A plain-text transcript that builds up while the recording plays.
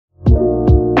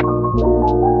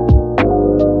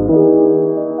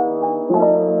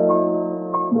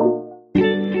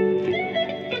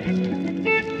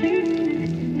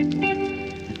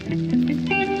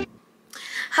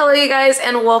Hello you guys,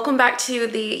 and welcome back to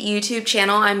the YouTube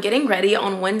channel. I'm getting ready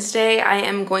on Wednesday. I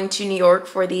am going to New York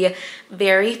for the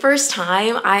very first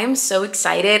time. I am so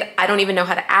excited. I don't even know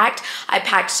how to act. I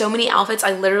packed so many outfits.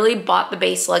 I literally bought the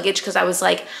base luggage because I was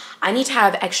like, I need to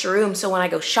have extra room, so when I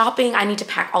go shopping, I need to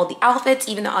pack all the outfits,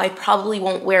 even though I probably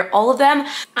won't wear all of them.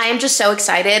 I am just so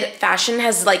excited. Fashion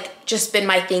has just been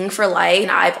my thing for life,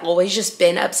 and I've always just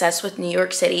been obsessed with New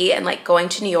York City and going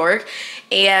to New York,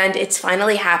 and it's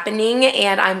finally happening.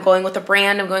 And I'm going with a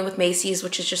brand. I'm going with Macy's,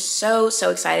 which is just so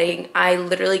exciting. I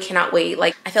literally cannot wait.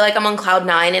 I feel like I'm on cloud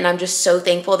 9, and I'm just so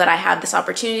thankful that I have this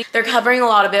opportunity. They're covering a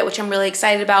lot of it, which I'm really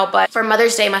excited about. But for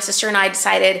Mother's Day, my sister and I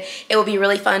decided it would be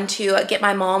really fun to get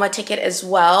my mom a ticket as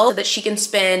well, so that she can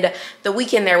spend the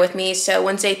weekend there with me. So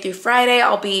Wednesday through Friday,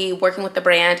 I'll be working with the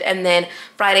brand, and then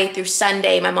Friday through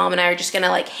Sunday, my mom and I are just gonna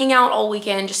hang out all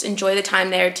weekend, just enjoy the time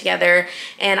there together.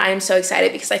 And I'm so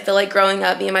excited because I feel like growing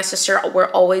up, me and my sister were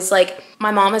always my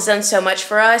mom has done so much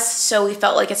for us, so we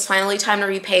felt like it's finally time to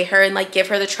repay her and give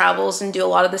her the travels and do a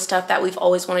lot of the stuff that we've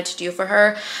always wanted to do for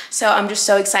her. So I'm just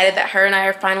so excited that her and I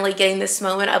are finally getting this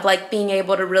moment of being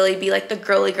able to really be the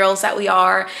girly girls that we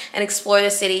are and explore the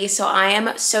city. So I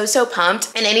am so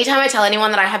pumped. And anytime I tell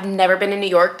anyone that I have never been in New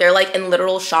York, they're in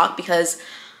literal shock because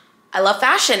I love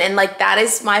fashion, and that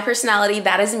is my personality,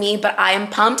 that is me. But I am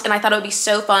pumped, and I thought it would be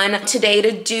so fun today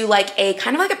to do a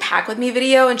kind of a pack with me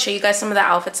video and show you guys some of the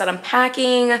outfits that I'm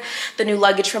packing, the new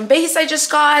luggage from Base I just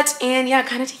got, and yeah,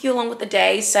 kind of take you along with the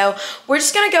day. So we're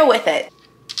just gonna go with it.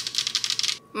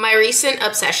 My recent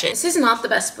obsession. This is not the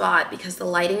best spot because the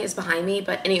lighting is behind me,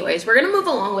 but anyways, we're gonna move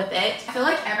along with it. I feel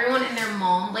like everyone and their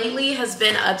mom lately has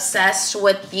been obsessed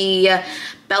with the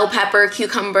bell pepper,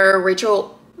 cucumber,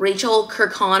 Rachel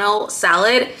Kirkconnell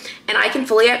salad, and I can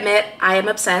fully admit I am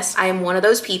obsessed. I am one of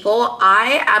those people.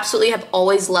 I absolutely have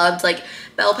always loved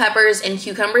bell peppers and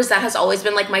cucumbers. That has always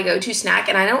been my go-to snack,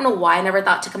 and I don't know why I never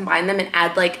thought to combine them and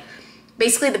add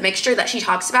basically the mixture that she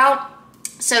talks about.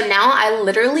 So now I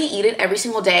literally eat it every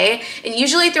single day, and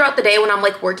usually throughout the day when I'm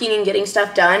working and getting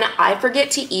stuff done, I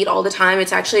forget to eat all the time.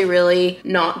 It's actually really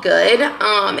not good.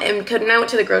 And couldn't I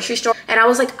went to the grocery store and I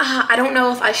was I don't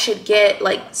know if I should get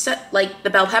the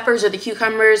bell peppers or the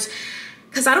cucumbers,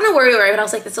 because I don't know where we were, but I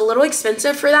was it's a little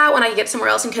expensive for that when I get somewhere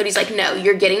else. And Cody's no,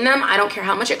 you're getting them. I don't care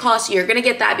how much it costs. You're gonna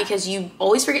get that because you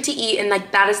always forget to eat, and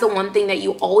that is the one thing that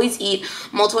you always eat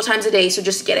multiple times a day, so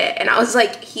just get it. And I was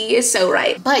he is so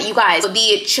right. But you guys,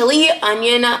 the chili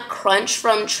onion crunch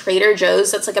from Trader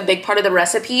Joe's, that's a big part of the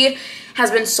recipe, has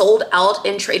been sold out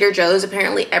in Trader Joe's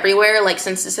apparently everywhere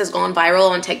since this has gone viral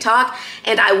on TikTok.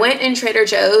 And I went in Trader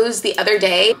Joe's the other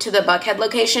day to the Buckhead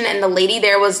location, and the lady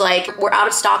there was we're out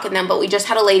of stock in them, but we just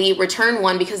had a lady return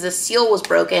one because the seal was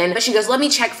broken. But she goes, let me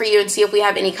check for you and see if we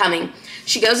have any coming.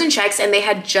 She goes and checks, and they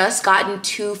had just gotten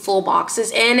 2 full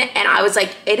boxes in, and I was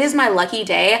it is my lucky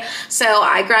day. So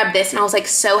I grabbed this, and I was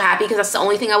so happy because that's the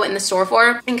only thing I went in the store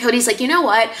for. And Cody's you know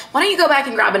what, why don't you go back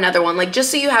and grab another one, just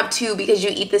so you have 2 because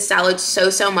you eat this salad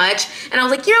so much. And I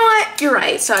was you know what, you're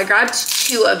right. So I grabbed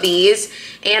 2 of these,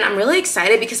 and I'm really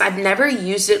excited because I've never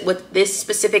used it with this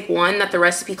specific one that the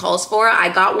recipe calls for. I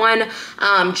got one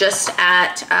just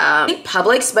at I think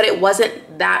Publix, but it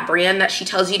wasn't that brand that she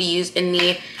tells you to use in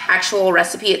the actual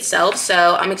recipe itself.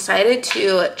 So I'm excited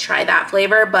to try that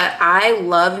flavor. But I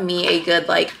love me a good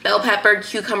bell pepper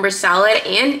cucumber salad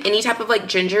and any type of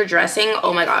ginger dressing.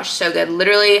 Oh my gosh, so good.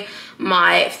 Literally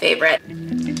my favorite.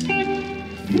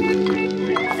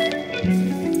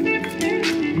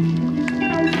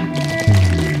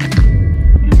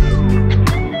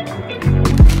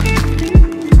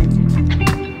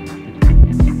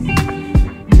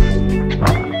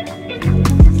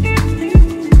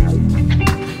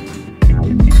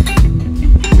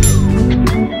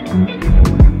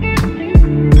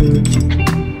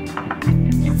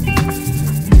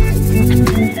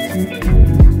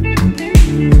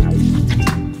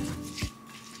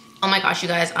 You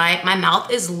guys, my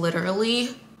mouth is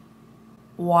literally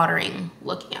watering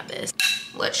looking at this.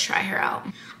 Let's try her out.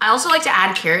 I also like to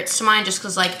add carrots to mine just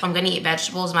because if I'm gonna eat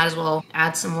vegetables, might as well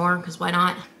add some more, because why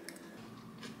not?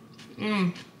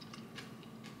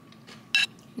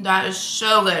 That is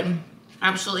so good.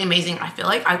 Absolutely amazing. I feel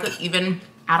I could even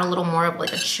add a little more of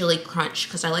a chili crunch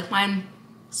because I like mine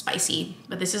spicy.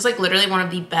 But this is literally one of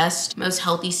the best, most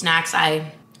healthy snacks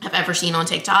I have ever seen on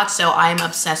TikTok, so I'm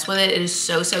obsessed with it. It is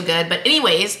so good. But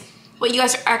anyways, what you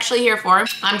guys are actually here for,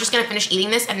 I'm just gonna finish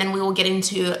eating this, and then we will get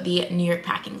into the New York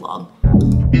packing vlog.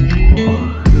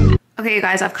 Okay, you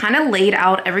guys, I've kind of laid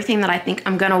out everything that I think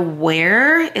I'm gonna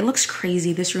wear. It looks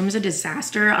crazy. This room is a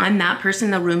disaster. I'm that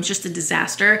person. The room's just a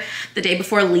disaster the day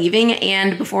before leaving.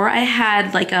 And before I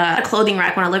had like a clothing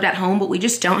rack when I lived at home, but we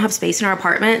just don't have space in our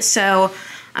apartment. So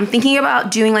I'm thinking about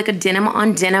doing like a denim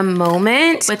on denim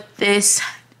moment with this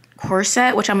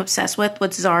corset, which I'm obsessed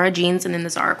with Zara jeans and then the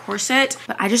Zara corset,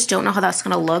 but I just don't know how that's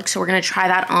gonna look, so we're gonna try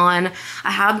that on. I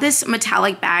have this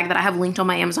metallic bag that I have linked on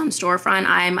my Amazon storefront.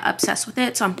 I'm obsessed with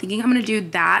it, so I'm thinking I'm gonna do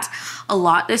that a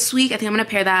lot this week. I think I'm gonna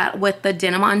pair that with the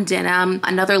denim on denim,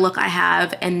 another look I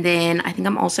have, and then I think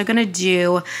I'm also gonna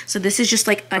do, so this is just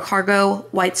like a cargo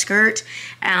white skirt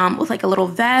with like a little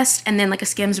vest and then like a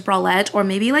Skims bralette, or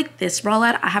maybe like this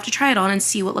bralette. I have to try it on and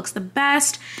see what looks the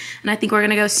best, and I think we're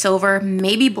gonna go silver,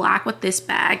 maybe black with this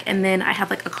bag, and then I have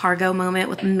like a cargo moment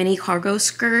with a mini cargo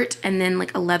skirt and then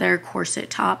like a leather corset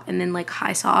top and then like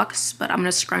high socks, but I'm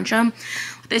gonna scrunch them.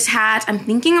 With this hat, I'm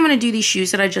thinking I'm gonna do these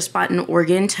shoes that I just bought in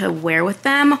Oregon to wear with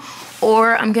them,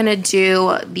 or I'm gonna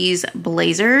do these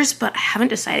blazers, but I haven't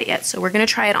decided yet, so we're gonna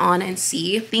try it on and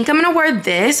see. I think I'm gonna wear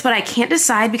this, but I can't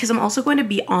decide because I'm also going to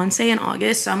Beyonce in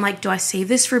August, so I'm like, do I save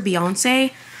this for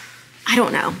Beyonce? I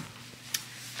don't know.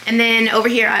 And then over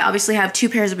here, I obviously have 2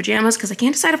 pairs of pajamas because I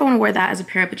can't decide if I want to wear that as a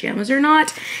pair of pajamas or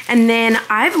not. And then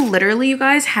I've literally, you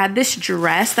guys, had this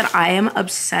dress that I am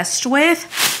obsessed with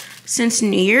since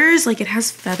New Year's. Like, it has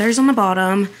feathers on the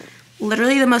bottom.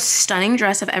 Literally the most stunning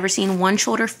dress I've ever seen. 1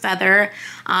 shoulder feather.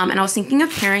 And I was thinking of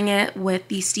pairing it with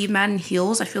the Steve Madden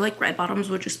heels. I feel like red bottoms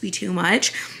would just be too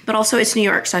much. But also it's New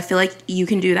York, so I feel like you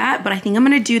can do that. But I think I'm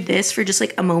going to do this for just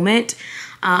like a moment.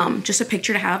 Just a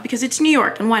picture to have because it's New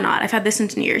York, and why not? I've had this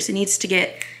since New Year's. It needs to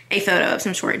get a photo of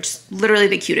some sort. Just literally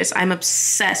the cutest. I'm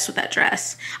obsessed with that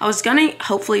dress. I was gonna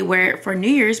hopefully wear it for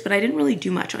New Year's, but I didn't really do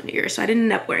much on New Year's, so I didn't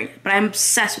end up wearing it, but I'm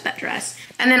obsessed with that dress.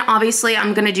 And then obviously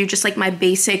I'm gonna do just like my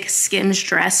basic Skims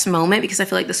dress moment because I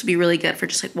feel like this would be really good for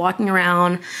just like walking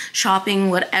around, shopping,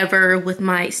 whatever, with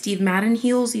my Steve Madden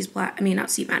heels, these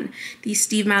not Steve Madden, these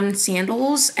Steve Madden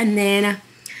sandals. And then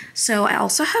so I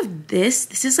also have this.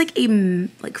 This is like a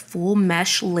full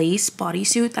mesh lace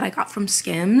bodysuit that I got from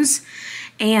Skims.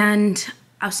 And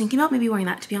I was thinking about maybe wearing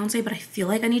that to Beyonce, but I feel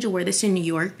like I need to wear this in New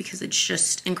York because it's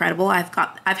just incredible. I've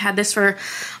had this for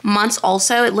months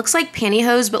also. It looks like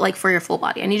pantyhose, but like for your full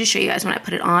body. I need to show you guys when I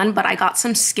put it on, but I got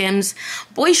some Skims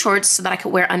boy shorts so that I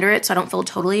could wear under it so I don't feel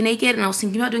totally naked. And I was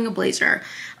thinking about doing a blazer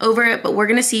over it, but we're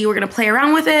gonna see. We're gonna play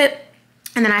around with it.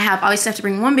 And then I obviously have to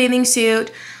bring 1 bathing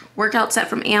suit, workout set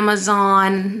from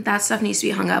Amazon. That stuff needs to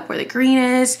be hung up where the green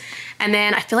is. And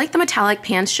then I feel like the metallic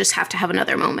pants just have to have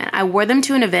another moment. I wore them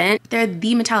to an event. They're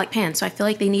the metallic pants, so I feel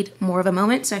like they need more of a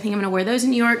moment. So I think I'm gonna wear those in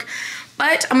New York.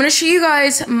 But I'm gonna show you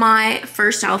guys my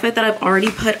first outfit that I've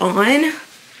already put on.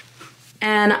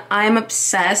 And I'm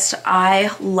obsessed.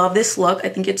 I love this look. I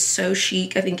think it's so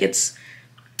chic. I think it's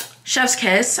chef's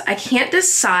kiss. I can't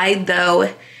decide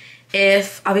though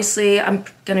if, obviously I'm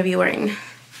gonna be wearing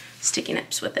sticky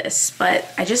nips with this,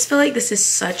 but I just feel like this is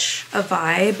such a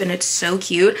vibe and it's so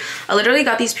cute. I literally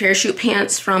got these parachute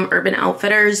pants from Urban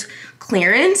Outfitters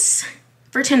clearance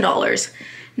for $10.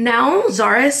 Now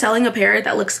Zara is selling a pair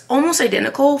that looks almost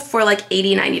identical for like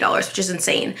 $80, $90, which is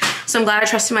insane. So I'm glad I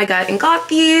trusted my gut and got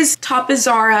these. Top is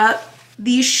Zara.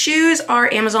 These shoes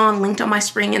are Amazon, linked on my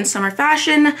spring and summer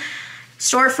fashion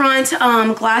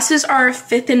storefront. Glasses are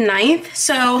 5th and 9th.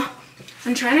 So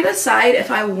I'm trying to decide if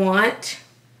I want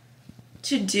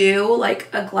to do like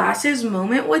a glasses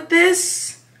moment with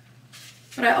this,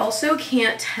 but I also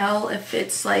can't tell if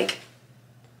it's like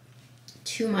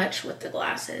too much with the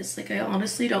glasses. Like I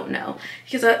honestly don't know,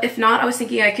 because if not, I was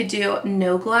thinking I could do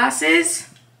no glasses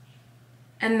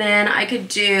and then I could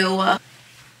do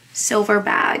silver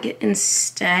bag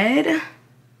instead.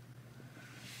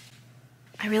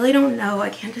 I really don't know.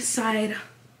 I can't decide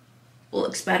what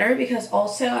looks better, because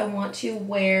also I want to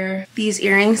wear these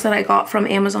earrings that I got from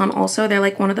Amazon also. They're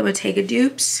like one of the Bottega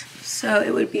dupes. So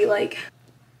it would be like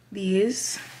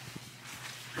these,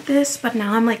 this, but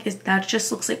now I'm like, that just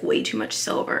looks like way too much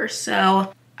silver.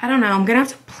 So I don't know, I'm gonna have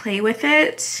to play with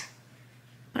it.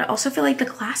 But I also feel like the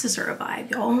glasses are a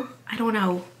vibe, y'all. I don't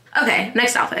know. Okay,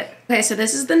 next outfit. Okay, so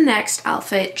this is the next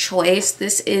outfit choice.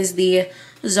 This is the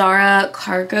Zara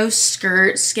cargo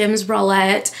skirt, Skims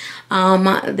bralette,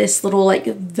 this little like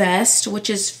vest,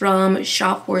 which is from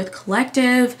Shopworth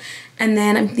Collective. And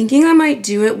then I'm thinking I might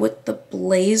do it with the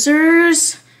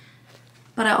blazers,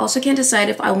 but I also can't decide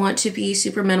if I want to be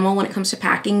super minimal when it comes to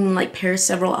packing and like pair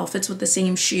several outfits with the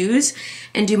same shoes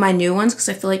and do my new ones because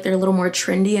I feel like they're a little more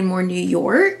trendy and more New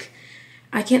York.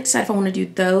 I can't decide if I want to do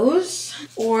those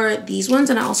or these ones,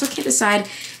 and I also can't decide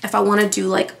if I want to do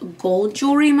like gold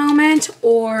jewelry moment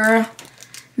or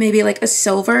maybe like a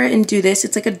silver and do this.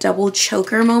 It's like a double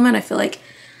choker moment. I feel like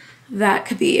that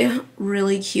could be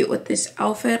really cute with this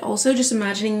outfit. Also, just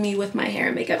imagining me with my hair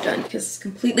and makeup done, because it's a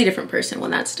completely different person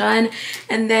when that's done.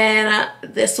 And then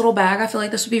this little bag, I feel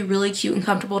like this would be really cute and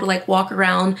comfortable to like walk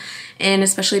around in,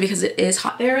 especially because it is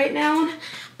hot there right now.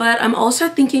 But I'm also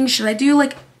thinking, should I do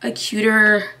like a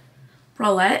cuter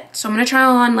bralette? So I'm gonna try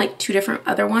on like 2 different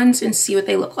other ones and see what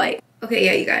they look like. Okay,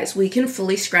 yeah, you guys, we can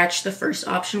fully scratch the first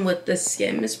option with the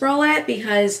Skims bralette,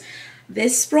 because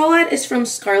this bralette is from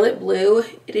Scarlet Blue.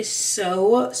 It is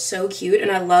so, so cute. And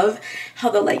I love how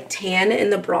the like tan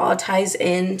in the bra ties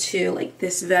into like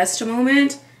this vest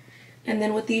moment. And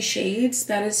then with these shades,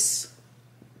 that is,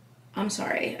 I'm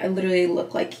sorry, I literally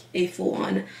look like a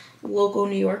full-on local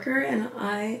New Yorker, and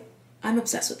I'm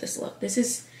obsessed with this look. This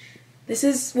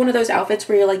is one of those outfits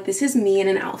where you're like, this is me in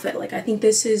an outfit. Like, I think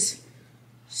this is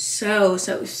so,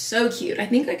 so, so cute. I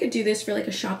think I could do this for like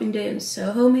a shopping day in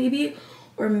Soho maybe.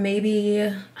 Or maybe,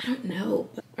 I don't know.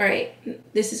 All right,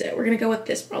 this is it. We're gonna go with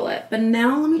this bralette. But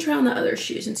now let me try on the other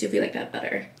shoes and see if we like that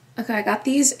better. Okay, I got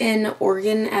these in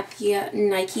Oregon at the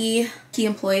Nike Key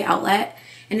Employee Outlet.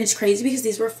 And it's crazy because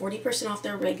these were 40% off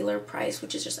their regular price,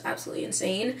 which is just absolutely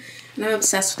insane. And I'm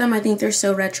obsessed with them. I think they're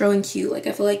so retro and cute. Like,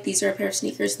 I feel like these are a pair of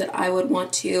sneakers that I would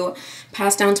want to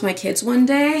pass down to my kids one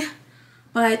day.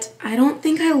 But I don't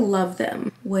think I love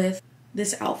them with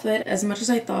this outfit as much as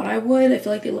I thought I would. I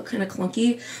feel like they look kind of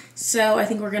clunky. So I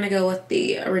think we're gonna go with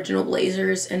the original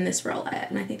blazers and this bralette.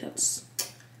 And I think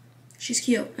she's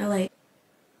cute. I like.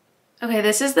 Okay,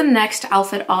 this is the next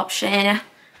outfit option.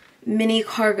 Mini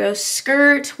cargo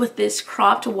skirt with this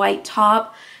cropped white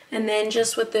top. And then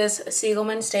just with this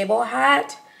Siegelman stable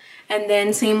hat. And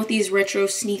then same with these retro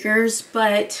sneakers.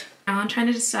 But now I'm trying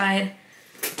to decide,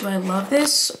 do I love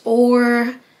this,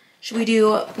 or should we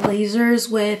do blazers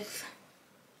with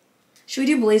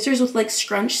like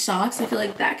scrunch socks? I feel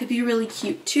like that could be really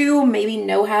cute too. Maybe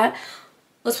no hat.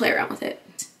 Let's play around with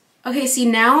it. Okay, see,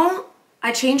 now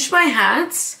I changed my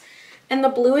hats, and the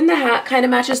blue in the hat kind of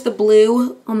matches the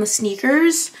blue on the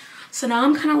sneakers. So now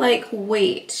I'm kind of like,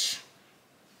 wait,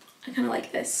 I kind of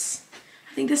like this.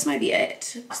 I think this might be it.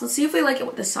 So let's see if we like it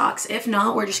with the socks. If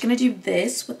not, we're just gonna do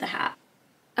this with the hat.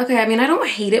 Okay, I mean, I don't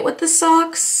hate it with the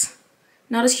socks.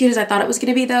 Not as cute as I thought it was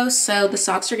gonna be though, so the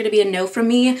socks are gonna be a no from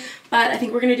me, but I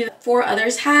think we're gonna do the 4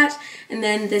 others hat, and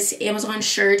then this Amazon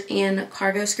shirt and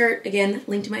cargo skirt. Again,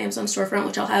 link to my Amazon storefront,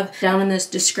 which I'll have down in this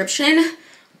description.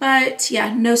 But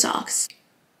yeah, no socks.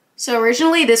 So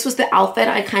originally this was the outfit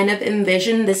I kind of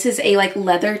envisioned. This is a like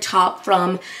leather top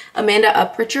from Amanda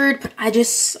Uprichard, but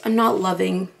I'm not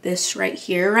loving this right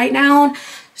here right now.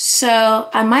 So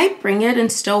I might bring it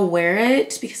and still wear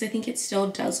it because I think it still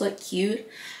does look cute.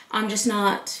 I'm just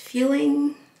not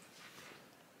feeling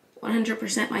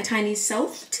 100% my tiny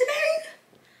self today.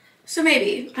 So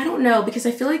maybe, I don't know, because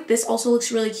I feel like this also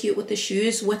looks really cute with the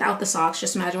shoes without the socks.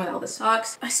 Just imagine without the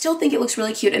socks. I still think it looks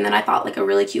really cute. And then I thought like a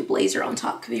really cute blazer on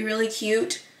top could be really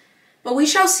cute. But we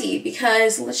shall see,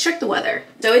 because let's check the weather.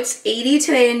 So it's 80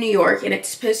 today in New York, and it's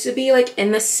supposed to be like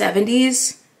in the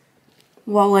 70s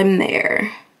while I'm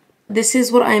there. This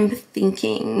is what I'm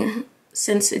thinking,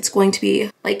 since it's going to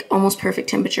be like almost perfect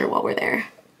temperature while we're there.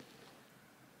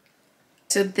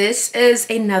 So this is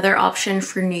another option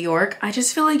for New York. I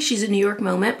just feel like she's a New York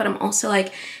moment, but I'm also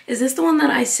like, is this the one that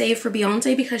I save for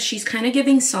Beyonce? Because she's kind of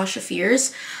giving Sasha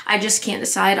Fierce. I just can't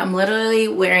decide. I'm literally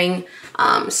wearing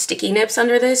sticky nips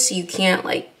under this, so you can't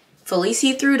like fully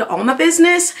see through to all my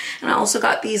business. And I also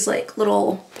got these like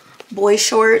little boy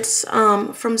shorts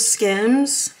from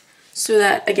Skims, so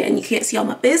that again, you can't see all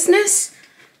my business.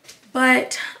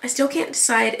 But I still can't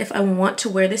decide if I want to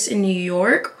wear this in New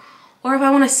York or if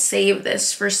I want to save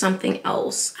this for something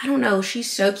else. I don't know. She's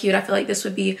so cute. I feel like this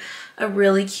would be a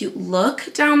really cute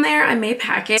look down there. I may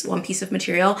pack it. It's one piece of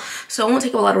material, so it won't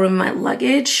take up a lot of room in my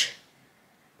luggage.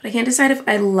 But I can't decide if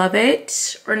I love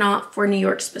it or not for New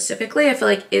York specifically. I feel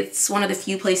like it's one of the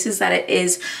few places that it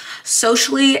is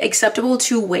socially acceptable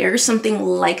to wear something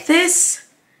like this.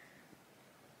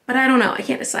 But I don't know, I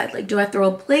can't decide. Like, do I throw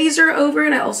a blazer over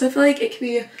it? I also feel like it could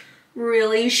be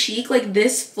really chic. Like,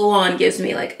 this full on gives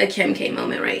me like a Kim K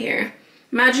moment right here.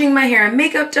 Imagining my hair and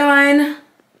makeup done.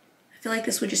 I feel like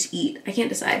this would just eat. I can't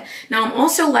decide. Now I'm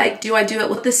also like, do I do it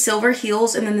with the silver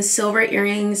heels and then the silver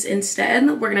earrings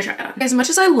instead? We're gonna try it on. As much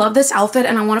as I love this outfit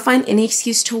and I wanna find any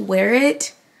excuse to wear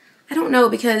it, I don't know,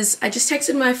 because I just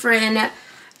texted my friend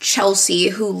Chelsea,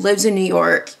 who lives in New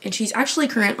York, and she's actually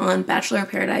current on Bachelor in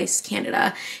Paradise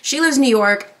Canada. She lives in New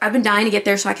York. I've been dying to get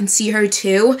there so I can see her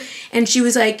too. And she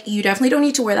was like, you definitely don't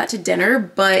need to wear that to dinner,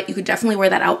 but you could definitely wear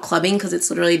that out clubbing because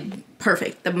it's literally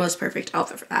perfect, the most perfect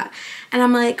outfit for that. And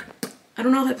I'm like, I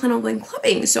don't know if I plan on going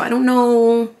clubbing, so I don't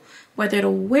know whether to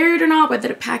wear it or not, whether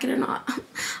to pack it or not.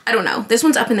 I don't know. This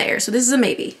one's up in the air, so this is a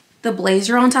maybe. The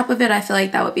blazer on top of it, I feel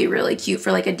like that would be really cute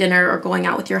for like a dinner or going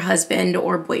out with your husband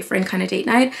or boyfriend kind of date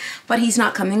night, but he's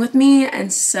not coming with me,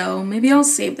 and so maybe I'll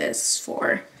save this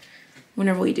for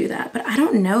whenever we do that. But I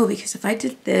don't know, because if I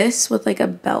did this with like a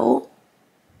belt,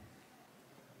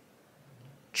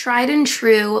 tried and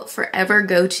true, forever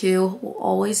go-to will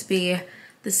always be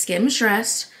the Skims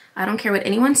dress. I don't care what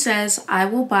anyone says, I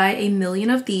will buy a million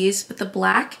of these, but the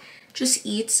black just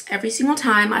eats every single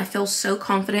time. I feel so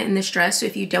confident in this dress, so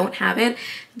if you don't have it,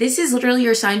 this is literally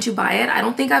your sign to buy it. I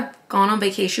don't think I've gone on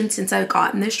vacation since I've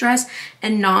gotten this dress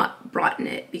and not brought in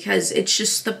it, because it's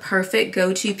just the perfect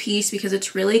go-to piece, because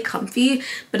it's really comfy,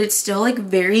 but it's still like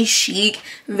very chic,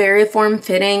 very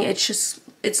form-fitting.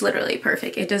 It's literally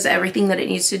perfect. It does everything that it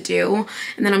needs to do.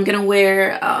 And then I'm gonna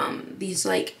wear these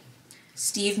like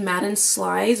Steve Madden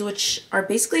slides, which are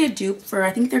basically a dupe for,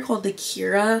 I think they're called the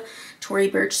Kira Tory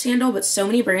Burch sandal, but so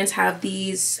many brands have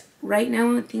these right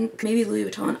now. I think maybe Louis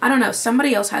Vuitton, I don't know,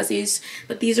 somebody else has these,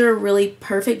 but these are a really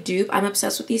perfect dupe. I'm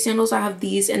obsessed with these sandals. I have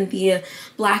these in the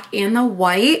black and the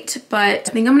white, but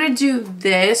I think I'm gonna do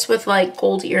this with like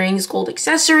gold earrings, gold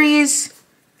accessories.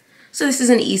 So this is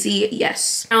an easy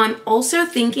yes. Now I'm also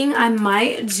thinking I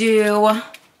might do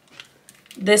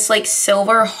this like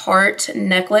silver heart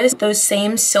necklace, those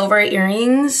same silver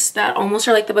earrings that almost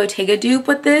are like the Bottega dupe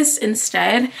with this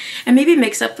instead, and maybe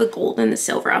mix up the gold and the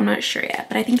silver. I'm not sure yet,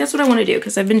 but I think that's what I want to do,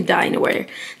 because I've been dying to wear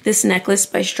this necklace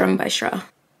by Strung by Stra.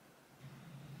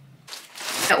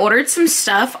 I ordered some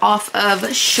stuff off of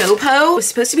Xoxo. It was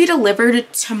supposed to be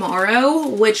delivered tomorrow,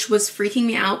 which was freaking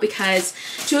me out because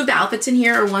two of the outfits in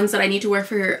here are ones that I need to wear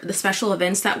for the special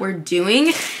events that we're doing.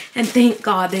 And thank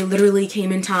God they literally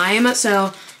came in time.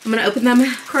 So I'm gonna open them,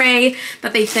 pray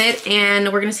that they fit,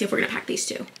 and we're gonna see if we're gonna pack these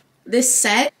two. This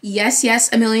set, yes,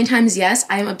 yes, a million times yes.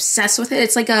 I am obsessed with it.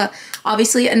 It's like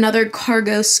obviously another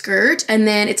cargo skirt, and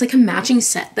then it's like a matching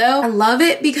set though. I love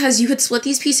it because you could split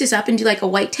these pieces up and do like a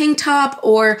white tank top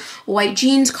or white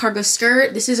jeans, cargo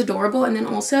skirt. This is adorable. And then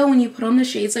also when you put on the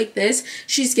shades like this,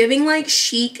 she's giving like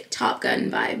chic Top Gun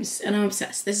vibes, and I'm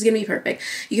obsessed. This is gonna be perfect.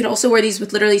 You could also wear these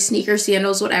with literally sneakers,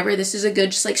 sandals, whatever. This is a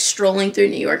good just like strolling through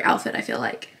New York outfit, I feel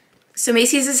like. So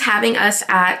Macy's is having us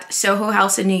at Soho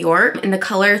House in New York, and the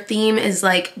color theme is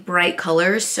like bright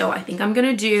colors. So I think I'm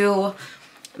gonna do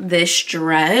this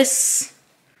dress.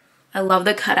 I love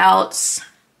the cutouts.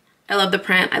 I love the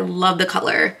print. I love the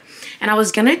color. And I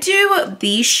was gonna do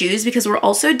these shoes because we're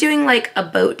also doing like a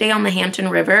boat day on the Hampton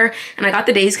River, and I got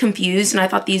the days confused, and I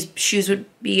thought these shoes would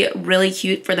be really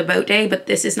cute for the boat day, but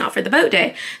this is not for the boat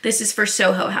day. This is for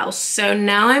Soho House. So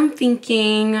now I'm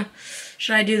thinking,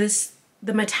 should I do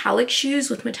the metallic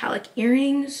shoes with metallic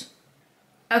earrings?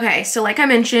 Okay, so like I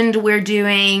mentioned, we're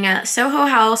doing Soho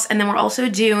House, and then we're also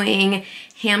doing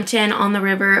Hampton on the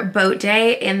River boat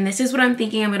day, and this is what I'm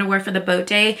thinking I'm gonna wear for the boat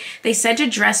day. They said to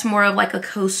dress more of like a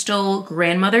coastal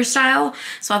grandmother style,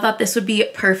 so I thought this would be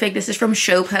perfect. This is from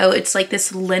Xoxo. It's like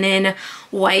this linen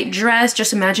white dress.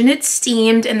 Just imagine it's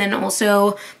steamed, and then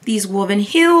also these woven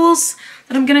heels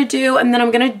that I'm gonna do, and then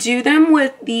I'm gonna do them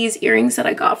with these earrings that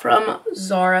I got from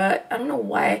Zara. I don't know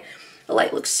why the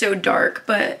light looks so dark,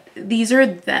 but these are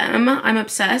them. I'm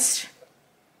obsessed.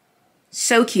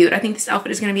 So cute. I think this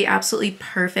outfit is gonna be absolutely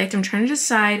perfect. I'm trying to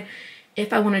decide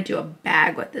if I wanna do a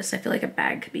bag with this. I feel like a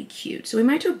bag could be cute, so we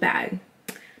might do a bag.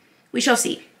 We shall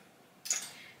see.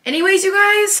 Anyways, you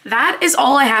guys, that is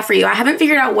all I have for you. I haven't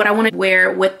figured out what I want to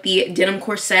wear with the denim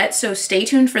corset, so stay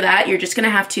tuned for that. You're just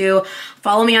gonna have to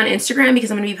follow me on Instagram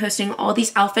because I'm gonna be posting all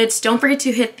these outfits. Don't forget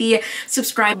to hit the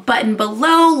subscribe button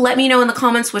below. Let me know in the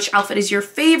comments which outfit is your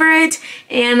favorite,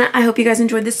 and I hope you guys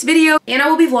enjoyed this video. And I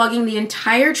will be vlogging the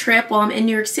entire trip while I'm in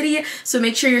New York City, so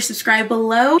make sure you're subscribed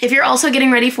below. If you're also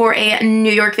getting ready for a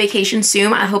New York vacation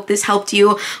soon, I hope this helped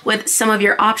you with some of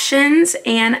your options,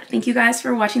 and thank you guys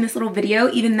for watching this little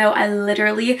video, even though I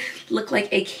literally look like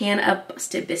a can of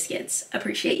busted biscuits.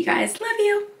 Appreciate you guys. Love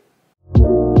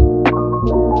you.